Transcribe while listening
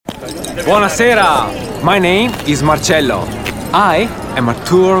Buonasera! My name is Marcello. I am a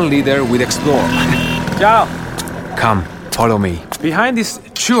tour leader with Explore. Ciao! Come, follow me. Behind this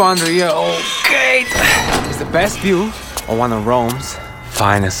 200-year-old gate is the best view of one of Rome's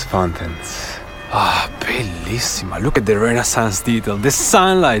finest fountains. Bellissima. Look at the Renaissance detail, the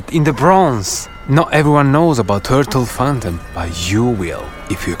sunlight in the bronze. Not everyone knows about Turtle Fountain, but you will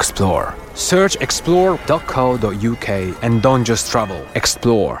if you explore. Search explore.co.uk and don't just travel,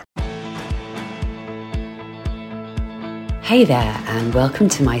 explore. Hey there, and welcome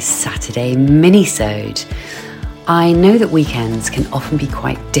to my Saturday Minisode. I know that weekends can often be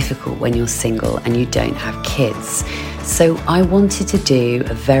quite difficult when you're single and you don't have kids, so I wanted to do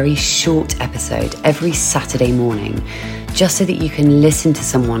a very short episode every Saturday morning, just so that you can listen to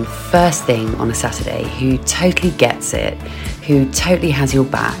someone first thing on a Saturday who totally gets it, who totally has your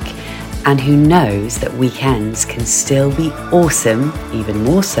back, and who knows that weekends can still be awesome, even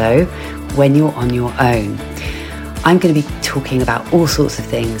more so, when you're on your own. I'm going to be talking about all sorts of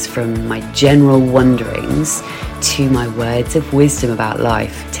things, from my general wonderings to my words of wisdom about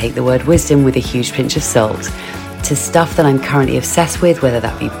life. Take the word wisdom with a huge pinch of salt, to stuff that I'm currently obsessed with, whether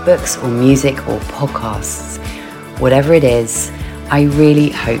that be books or music or podcasts. Whatever it is, I really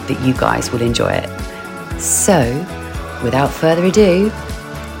hope that you guys will enjoy it. So, without further ado,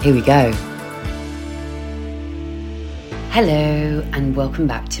 here we go. Hello, and welcome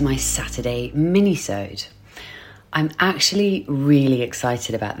back to my Saturday Minisode. I'm actually really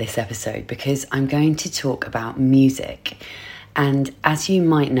excited about this episode because I'm going to talk about music. And as you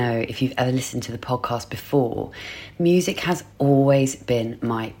might know, if you've ever listened to the podcast before, music has always been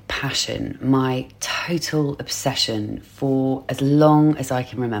my passion, my total obsession for as long as I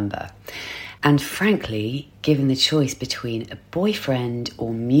can remember. And frankly, given the choice between a boyfriend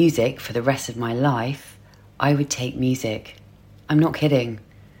or music for the rest of my life, I would take music. I'm not kidding.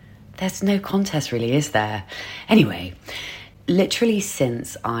 There's no contest really, is there? Anyway, literally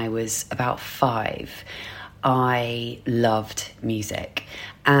since I was about 5, I loved music.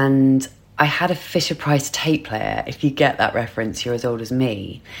 And I had a Fisher-Price tape player. If you get that reference, you're as old as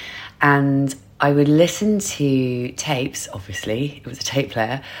me. And I would listen to tapes, obviously, it was a tape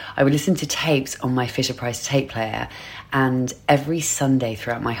player. I would listen to tapes on my Fisher-Price tape player. And every Sunday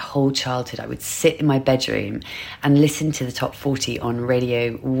throughout my whole childhood, I would sit in my bedroom and listen to the top 40 on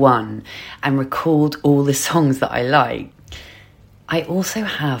Radio 1 and record all the songs that I like. I also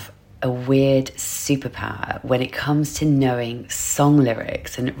have a weird superpower when it comes to knowing song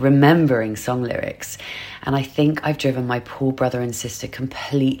lyrics and remembering song lyrics. And I think I've driven my poor brother and sister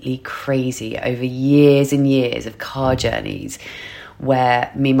completely crazy over years and years of car journeys,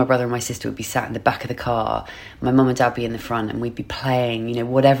 where me, my brother and my sister would be sat in the back of the car, my mum and dad would be in the front, and we'd be playing,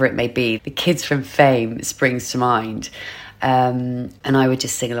 whatever it may be. The Kids from Fame springs to mind. And I would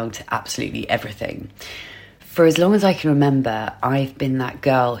just sing along to absolutely everything. For as long as I can remember, I've been that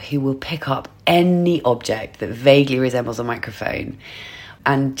girl who will pick up any object that vaguely resembles a microphone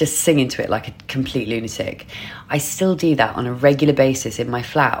and just sing into it like a complete lunatic. I still do that on a regular basis in my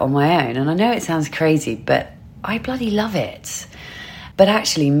flat on my own. And I know it sounds crazy, but I bloody love it. But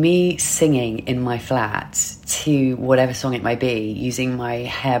actually, me singing in my flat to whatever song it might be, using my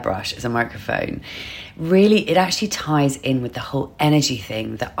hairbrush as a microphone, really, it actually ties in with the whole energy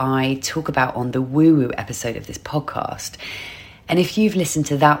thing that I talk about on the woo-woo episode of this podcast. And if you've listened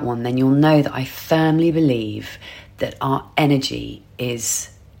to that one, then you'll know that I firmly believe that our energy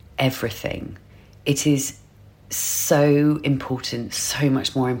is everything. It is so important, so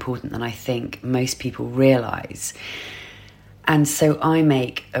much more important than I think most people realise. And so I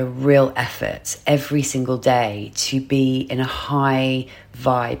make a real effort every single day to be in a high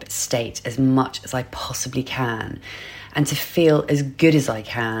vibe state as much as I possibly can, and to feel as good as I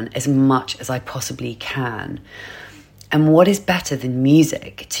can, as much as I possibly can. And what is better than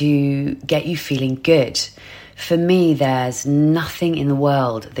music to get you feeling good? For me, there's nothing in the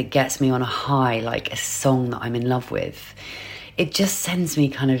world that gets me on a high like a song that I'm in love with. It just sends me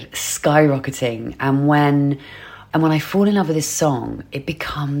kind of skyrocketing. And when I fall in love with this song, it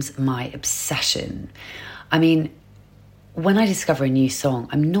becomes my obsession. I mean, when I discover a new song,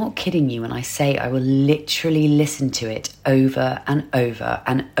 I'm not kidding you when I say I will literally listen to it over and over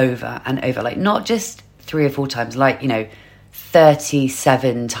and over and over. Like, not just 3 or 4 times, like,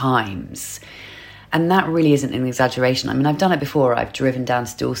 37 times. And that really isn't an exaggeration. I mean, I've done it before. I've driven down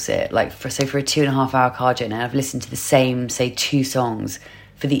to Dorset, for a 2.5 hour car journey, and I've listened to the same, say, 2 songs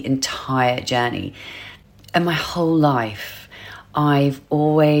for the entire journey. And my whole life, I've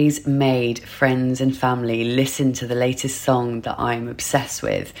always made friends and family listen to the latest song that I'm obsessed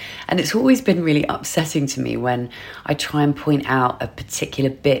with. And it's always been really upsetting to me when I try and point out a particular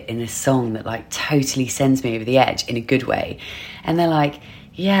bit in a song that like totally sends me over the edge in a good way. And they're like,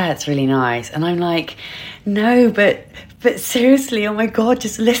 yeah, it's really nice. And I'm like, no, but seriously, oh my God,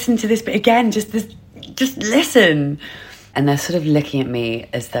 just listen to this bit again. Just listen. And they're sort of looking at me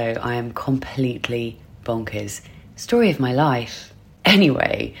as though I am completely bonkers. Story of my life.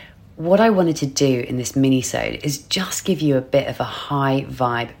 Anyway, what I wanted to do in this minisode is just give you a bit of a high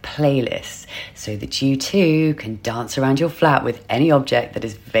vibe playlist so that you too can dance around your flat with any object that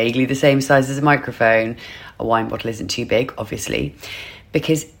is vaguely the same size as a microphone. A wine bottle isn't too big, obviously.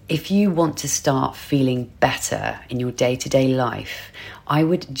 Because if you want to start feeling better in your day-to-day life, I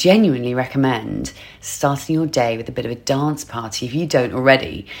would genuinely recommend starting your day with a bit of a dance party if you don't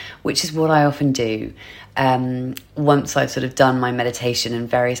already, which is what I often do once I've sort of done my meditation and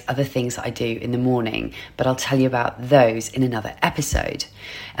various other things that I do in the morning. But I'll tell you about those in another episode,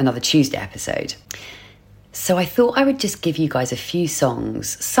 another Tuesday episode. So I thought I would just give you guys a few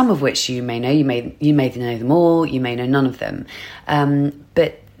songs, some of which you may know, you may know them all, you may know none of them.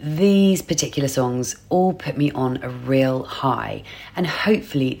 But these particular songs all put me on a real high, and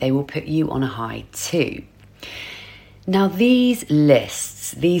hopefully they will put you on a high too. Now these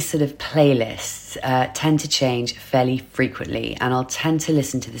lists, these sort of playlists tend to change fairly frequently, and I'll tend to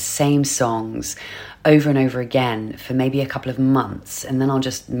listen to the same songs over and over again for maybe a couple of months, and then I'll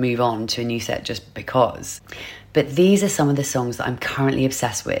just move on to a new set just because. But these are some of the songs that I'm currently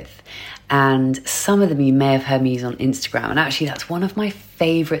obsessed with, and some of them you may have heard me use on Instagram, and actually that's one of my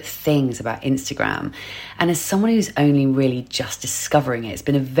favourite things about Instagram. And as someone who's only really just discovering it, it's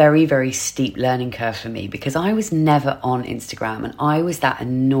been a very, very steep learning curve for me, because I was never on Instagram, and I was that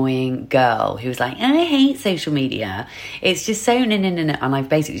annoying girl who was like, I hate social media, it's just so no, and I've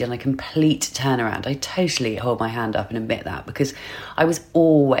basically done a complete turnaround. I totally hold my hand up and admit that, because I was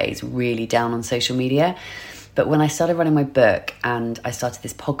always really down on social media. But when I started running my book and I started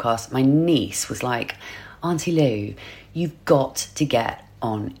this podcast, my niece was like, Auntie Lou, you've got to get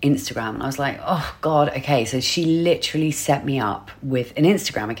on Instagram. And I was like, oh God, okay. So she literally set me up with an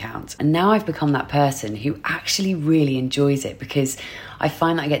Instagram account. And now I've become that person who actually really enjoys it, because I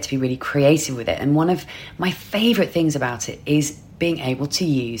find that I get to be really creative with it. And one of my favorite things about it is being able to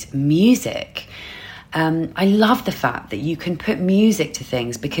use music. I love the fact that you can put music to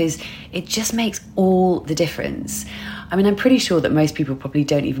things, because it just makes all the difference. I mean, I'm pretty sure that most people probably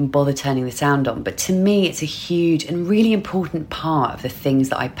don't even bother turning the sound on, but to me, it's a huge and really important part of the things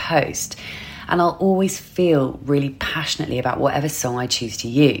that I post. And I'll always feel really passionately about whatever song I choose to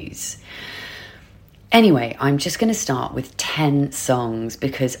use. Anyway, I'm just going to start with 10 songs,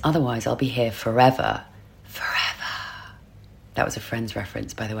 because otherwise I'll be here forever. Forever. That was a Friends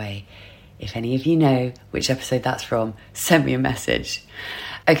reference, by the way. If any of you know which episode that's from, send me a message.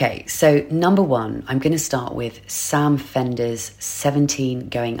 Okay, so number 1, I'm going to start with Sam Fender's 17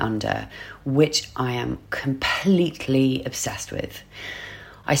 Going Under, which I am completely obsessed with.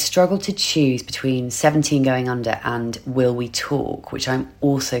 I struggle to choose between 17 Going Under and Will We Talk, which I'm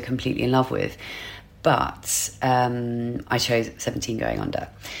also completely in love with, but I chose 17 Going Under.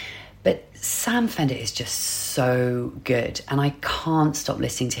 But Sam Fender is just so good, and I can't stop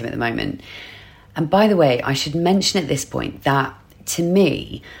listening to him at the moment. And by the way, I should mention at this point that, to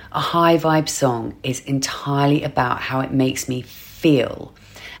me, a high vibe song is entirely about how it makes me feel.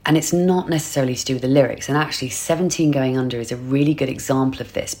 And it's not necessarily to do with the lyrics. And actually, 17 Going Under is a really good example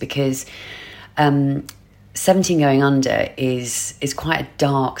of this, because 17 Going Under is quite a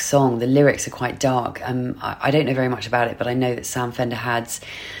dark song. The lyrics are quite dark. I don't know very much about it, but I know that Sam Fender had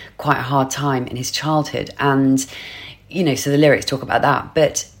quite a hard time in his childhood, and so the lyrics talk about that,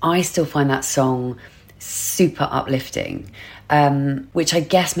 but I still find that song super uplifting, which I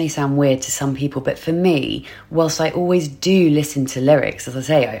guess may sound weird to some people, but for me, whilst I always do listen to lyrics, as I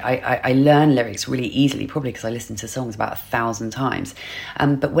say, I learn lyrics really easily, probably because I listen to songs about 1,000 times,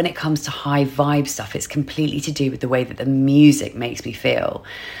 but when it comes to high vibe stuff, it's completely to do with the way that the music makes me feel.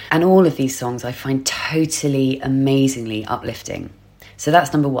 And all of these songs I find totally amazingly uplifting. So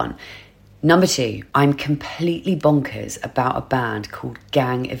that's number 1. Number 2, I'm completely bonkers about a band called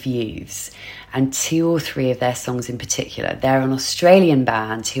Gang of Youths, and 2 or 3 of their songs in particular. They're an Australian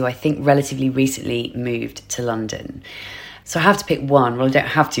band who I think relatively recently moved to London. So I have to pick one. Well, I don't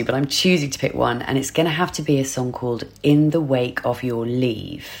have to, but I'm choosing to pick one, and it's going to have to be a song called In the Wake of Your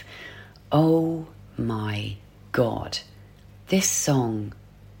Leave. Oh my God. This song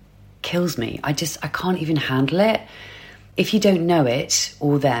kills me. I can't even handle it. If you don't know it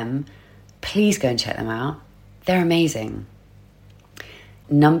or them, please go and check them out. They're amazing.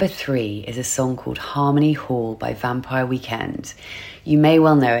 Number 3 is a song called Harmony Hall by Vampire Weekend. You may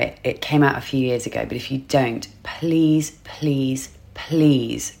well know it. It came out a few years ago, but if you don't, please, please,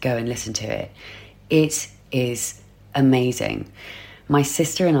 please go and listen to it. It is amazing. My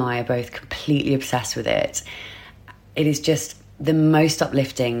sister and I are both completely obsessed with it. It is just the most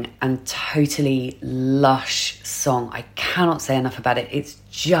uplifting and totally lush song. I cannot say enough about it. It's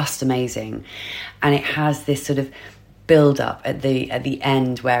just amazing. And it has this sort of build up at the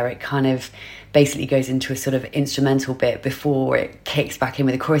end where it kind of basically goes into a sort of instrumental bit before it kicks back in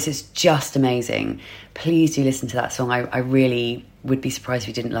with the chorus. It's just amazing. Please do listen to that song. I really would be surprised if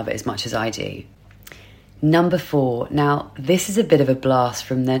you didn't love it as much as I do. Number 4. Now, this is a bit of a blast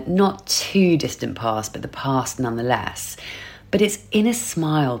from the not too distant past, but the past nonetheless. But it's In a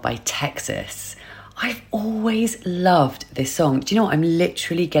Smile by Texas. I've always loved this song. Do you know what? I'm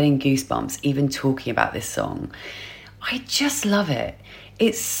literally getting goosebumps even talking about this song. I just love it.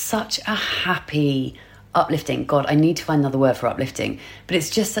 It's such a happy, uplifting. God, I need to find another word for uplifting. But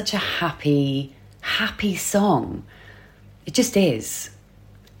it's just such a happy, happy song. It just is.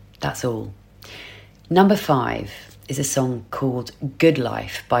 That's all. Number 5 is a song called Good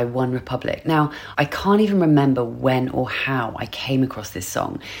Life by One Republic. Now, I can't even remember when or how I came across this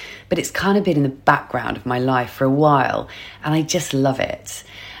song, but it's kind of been in the background of my life for a while, and I just love it.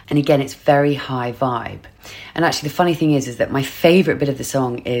 And again, it's very high vibe. And actually, the funny thing is that my favourite bit of the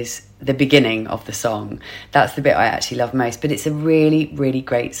song is the beginning of the song. That's the bit I actually love most. But it's a really, really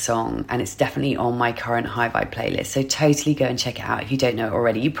great song, and it's definitely on my current high vibe playlist. So totally go and check it out if you don't know it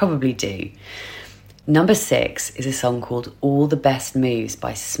already. You probably do. Number 6 is a song called All the Best Moves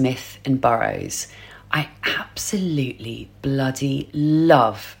by Smith and Burrows. I absolutely bloody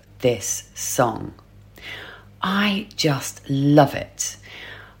love this song. I just love it.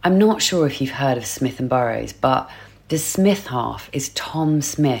 I'm not sure if you've heard of Smith and Burrows, but the Smith half is Tom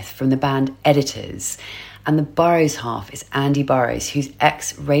Smith from the band Editors, and the Burrows half is Andy Burrows, who's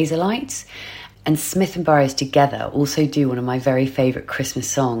ex-Razorlight. And Smith and Burrows together also do one of my very favourite Christmas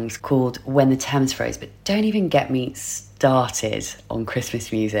songs called When the Thames Froze. But don't even get me started on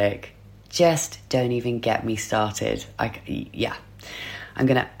Christmas music. Just don't even get me started. I'm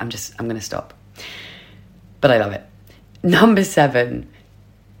gonna stop. But I love it. Number 7.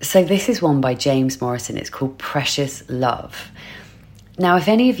 So this is one by James Morrison. It's called Precious Love. Now, if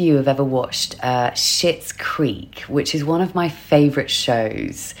any of you have ever watched Schitt's Creek, which is one of my favourite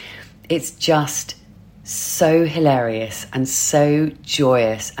shows, it's just so hilarious and so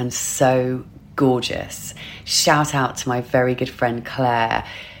joyous and so gorgeous. Shout out to my very good friend Claire,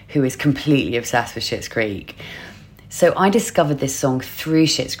 who is completely obsessed with Schitt's Creek. So I discovered this song through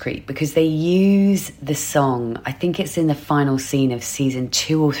Schitt's Creek because they use the song, I think it's in the final scene of season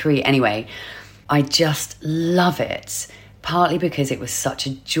 2 or 3. Anyway, I just love it. Partly because it was such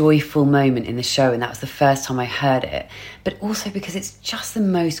a joyful moment in the show and that was the first time I heard it, but also because it's just the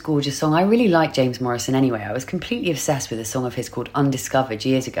most gorgeous song. I really like James Morrison anyway. I was completely obsessed with a song of his called Undiscovered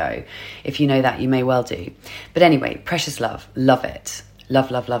years ago. If you know that, you may well do. But anyway, Precious Love, love it.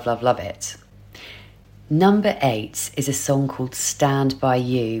 Love, love, love, love, love it. Number 8 is a song called Stand By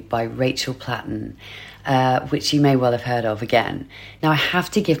You by Rachel Platten, which you may well have heard of again. Now, I have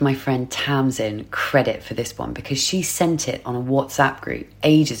to give my friend Tamsin credit for this one because she sent it on a WhatsApp group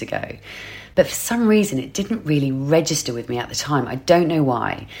ages ago. But for some reason, it didn't really register with me at the time. I don't know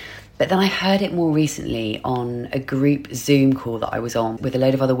why. But then I heard it more recently on a group Zoom call that I was on with a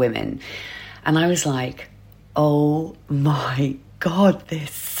load of other women. And I was like, oh my God,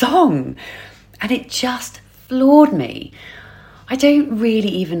 this song. And it just floored me. I don't really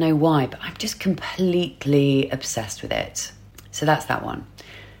even know why, but I'm just completely obsessed with it. So that's that one.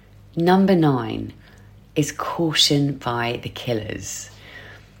 Number 9 is Caution by The Killers.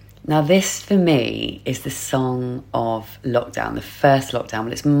 Now this, for me, is the song of lockdown, the first lockdown.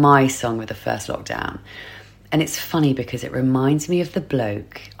 Well, it's my song of the first lockdown. And it's funny because it reminds me of the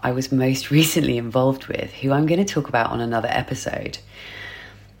bloke I was most recently involved with, who I'm going to talk about on another episode.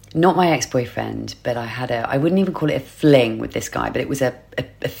 Not my ex-boyfriend, but I wouldn't even call it a fling with this guy, but it was a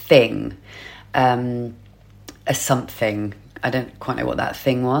thing, a something. I don't quite know what that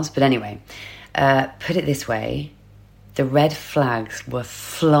thing was, but anyway, put it this way, the red flags were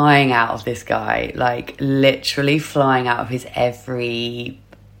flying out of this guy, like literally flying out of his every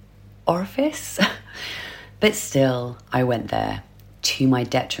orifice. But still, I went there to my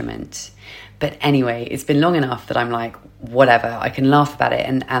detriment. But anyway, it's been long enough that I'm like, whatever, I can laugh about it.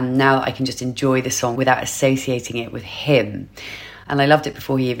 And now I can just enjoy the song without associating it with him. And I loved it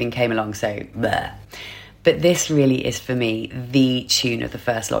before he even came along, so bleh. But this really is, for me, the tune of the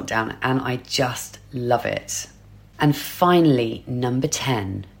first lockdown. And I just love it. And finally, number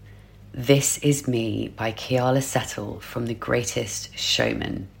 10, This Is Me by Keala Settle from The Greatest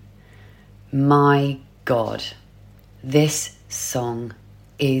Showman. My God, this song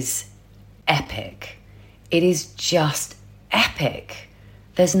is epic. It is just epic.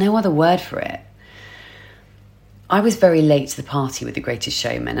 There's no other word for it. I was very late to the party with The Greatest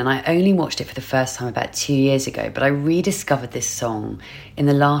Showman, and I only watched it for the first time about 2 years ago, but I rediscovered this song in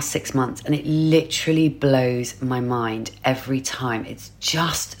the last 6 months, and it literally blows my mind every time. It's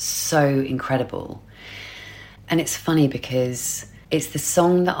just so incredible. And it's funny because it's the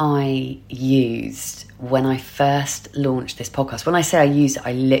song that I used when I first launched this podcast. When I say I used it,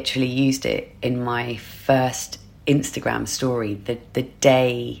 I literally used it in my first Instagram story the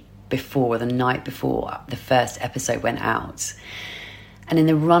day before, the night before the first episode went out. And in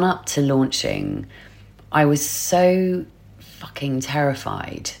the run up to launching, I was so fucking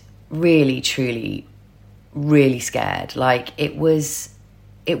terrified, really, truly, really scared. Like it was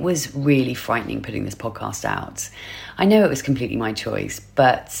really frightening putting this podcast out. I know it was completely my choice,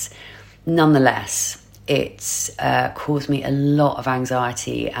 but nonetheless, it caused me a lot of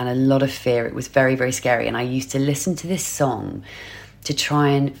anxiety and a lot of fear. It was very, very scary. And I used to listen to this song to try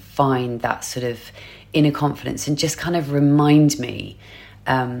and find that sort of inner confidence and just kind of remind me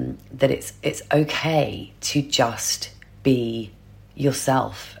that it's okay to just be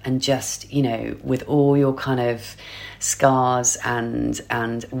yourself and just, you know, with all your kind of scars and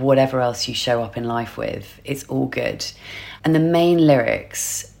whatever else you show up in life with, it's all good. And the main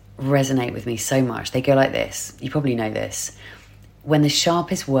lyrics resonate with me so much. They go like this. You probably know this. When the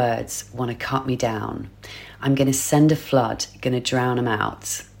sharpest words want to cut me down, I'm going to send a flood, going to drown them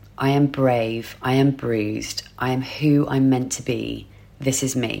out. I am brave, I am bruised, I am who I'm meant to be. This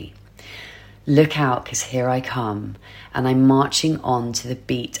is me. Look out, 'cause here I come, and I'm marching on to the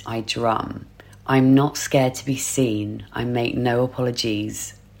beat I drum. I'm not scared to be seen, I make no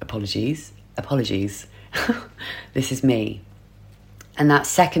apologies. Apologies? This is me. And that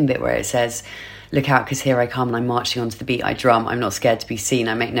second bit where it says, look out, 'cause here I come, and I'm marching on to the beat I drum. I'm not scared to be seen,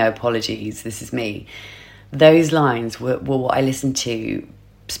 I make no apologies. This is me. Those lines were what I listened to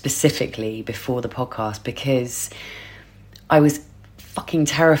specifically before the podcast because I was fucking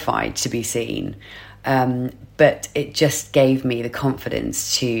terrified to be seen. But it just gave me the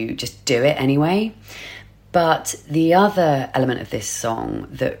confidence to just do it anyway. But the other element of this song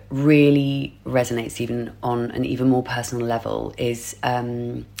that really resonates even on an even more personal level is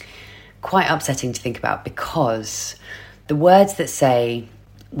quite upsetting to think about, because the words that say,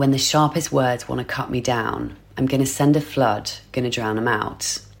 when the sharpest words want to cut me down, I'm going to send a flood, going to drown them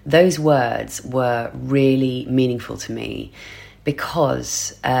out. Those words were really meaningful to me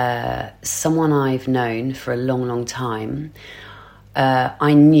because someone I've known for a long, long time,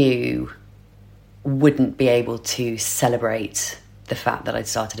 I knew wouldn't be able to celebrate the fact that I'd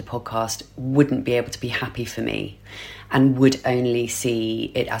started a podcast, wouldn't be able to be happy for me, and would only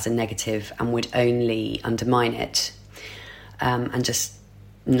see it as a negative and would only undermine it and just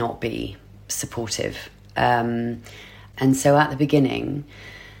not be supportive. And so at the beginning,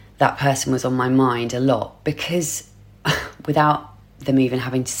 that person was on my mind a lot because without them even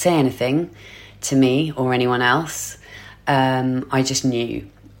having to say anything to me or anyone else, I just knew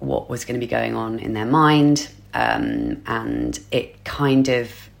what was going to be going on in their mind, and it kind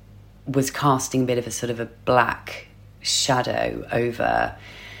of was casting a bit of a sort of a black shadow over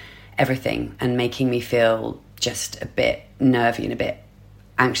everything and making me feel just a bit nervy and a bit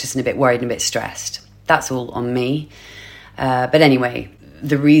anxious and a bit worried and a bit stressed. That's all on me. But anyway,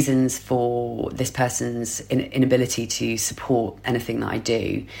 the reasons for this person's inability to support anything that I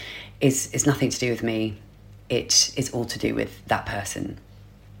do is nothing to do with me. It is all to do with that person.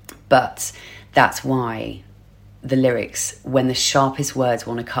 But that's why the lyrics, when the sharpest words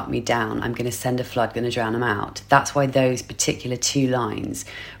want to cut me down, I'm going to send a flood, going to drown them out. That's why those particular two lines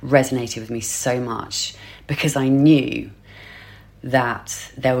resonated with me so much, because I knew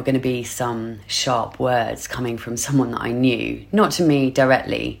that there were going to be some sharp words coming from someone that I knew, not to me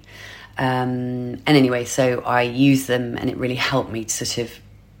directly. And anyway, so I used them and it really helped me to sort of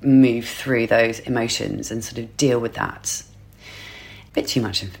move through those emotions and sort of deal with that. A bit too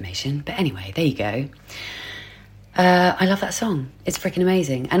much information, but anyway, there you go. I love that song. It's freaking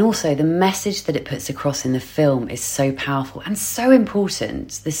amazing. And also the message that it puts across in the film is so powerful and so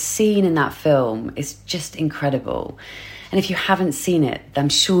important. The scene in that film is just incredible. And if you haven't seen it, I'm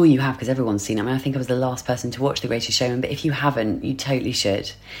sure you have, because everyone's seen it. I mean, I think I was the last person to watch The Greatest Showman, but if you haven't, you totally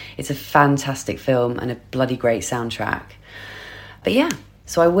should. It's a fantastic film and a bloody great soundtrack. But yeah,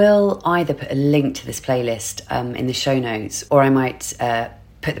 so I will either put a link to this playlist in the show notes, or I might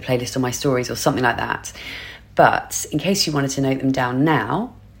put the playlist on my stories or something like that. But in case you wanted to note them down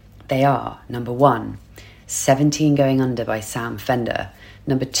now, they are: number 1, 17 Going Under by Sam Fender.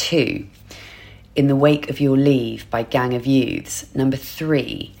 Number 2, In the Wake of Your Leave by Gang of Youths. Number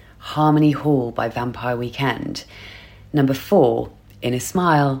 3, Harmony Hall by Vampire Weekend. Number 4, In a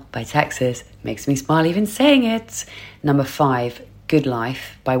Smile by Texas. Makes me smile even saying it. Number 5, Good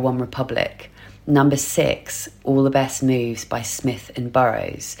Life by One Republic. Number 6, All the Best Moves by Smith and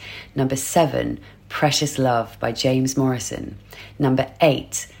Burrows. Number 7, Precious Love by James Morrison. Number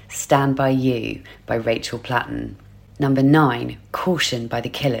 8, Stand By You by Rachel Platten. Number 9, Caution by The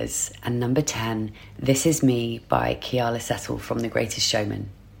Killers. And number 10, This Is Me by Keala Settle from The Greatest Showman.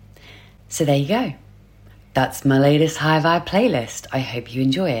 So there you go. That's my latest High Vibe playlist. I hope you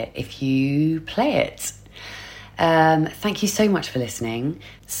enjoy it if you play it. Thank you so much for listening.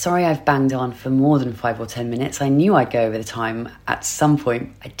 Sorry I've banged on for more than 5 or 10 minutes. I knew I'd go over the time at some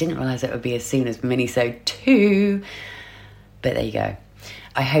point. I didn't realise it would be as soon as Minisode 2. But there you go.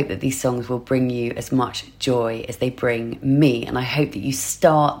 I hope that these songs will bring you as much joy as they bring me. And I hope that you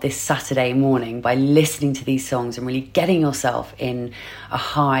start this Saturday morning by listening to these songs and really getting yourself in a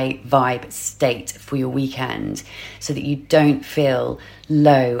high vibe state for your weekend, so that you don't feel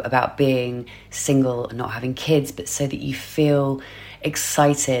low about being single and not having kids, but so that you feel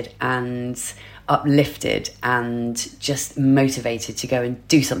excited and uplifted and just motivated to go and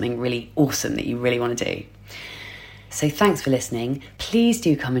do something really awesome that you really want to do. So thanks for listening. Please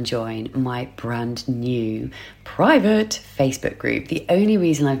do come and join my brand new private Facebook group. The only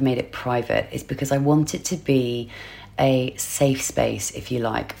reason I've made it private is because I want it to be a safe space, if you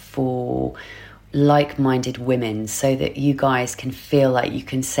like, for like-minded women, so that you guys can feel like you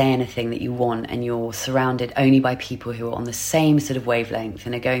can say anything that you want and you're surrounded only by people who are on the same sort of wavelength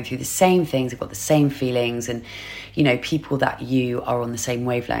and are going through the same things, have got the same feelings, and, you know, people that you are on the same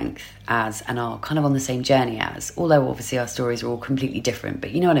wavelength as and are kind of on the same journey as, although obviously our stories are all completely different,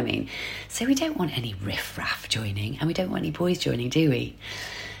 but you know what I mean. So we don't want any riff-raff joining, and we don't want any boys joining, do we?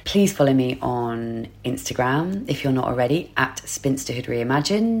 Please follow me on Instagram, if you're not already, at Spinsterhood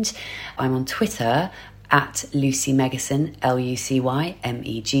Reimagined. I'm on Twitter at Lucy Meggeson,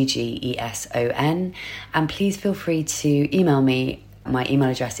 LucyMegggeson. And please feel free to email me. My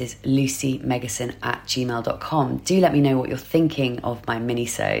email address is lucymeggeson@gmail.com. Do let me know what you're thinking of my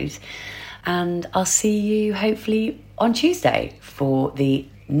minisode. And I'll see you hopefully on Tuesday for the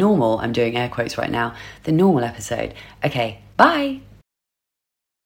normal, I'm doing air quotes right now, the normal episode. Okay, bye.